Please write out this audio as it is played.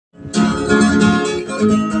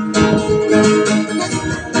Into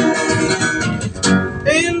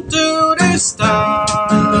this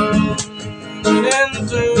town,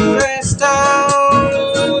 into this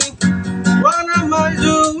town. What am I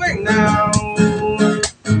doing now?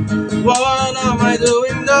 What am I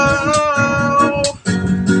doing now?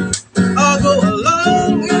 I go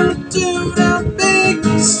along into the big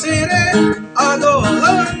city. I go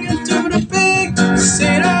along into the big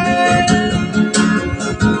city.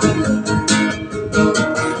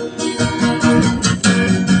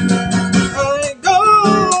 I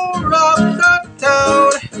go round the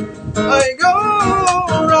town. I go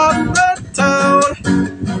round the town.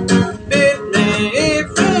 Beat me if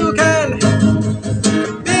you can.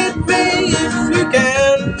 Beat me if you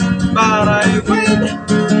can. But I win.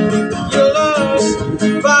 You lose.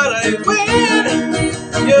 But I win.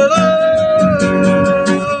 You lose.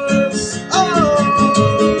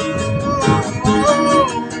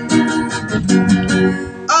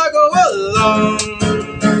 I go along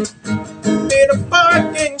in the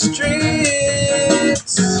parking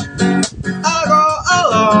streets. I go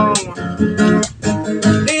along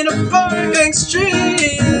in the parking streets.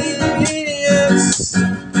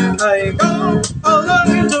 I go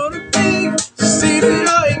along into the big city.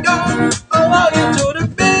 I go along into the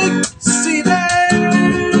big city.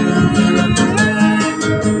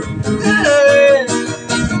 Hey.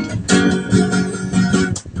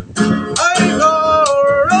 I go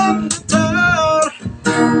around the town.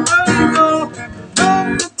 I go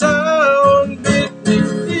around the town. Beat me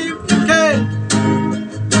if you can.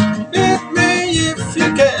 Beat me if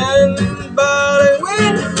you can. But I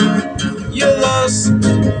win. You lost.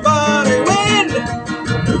 But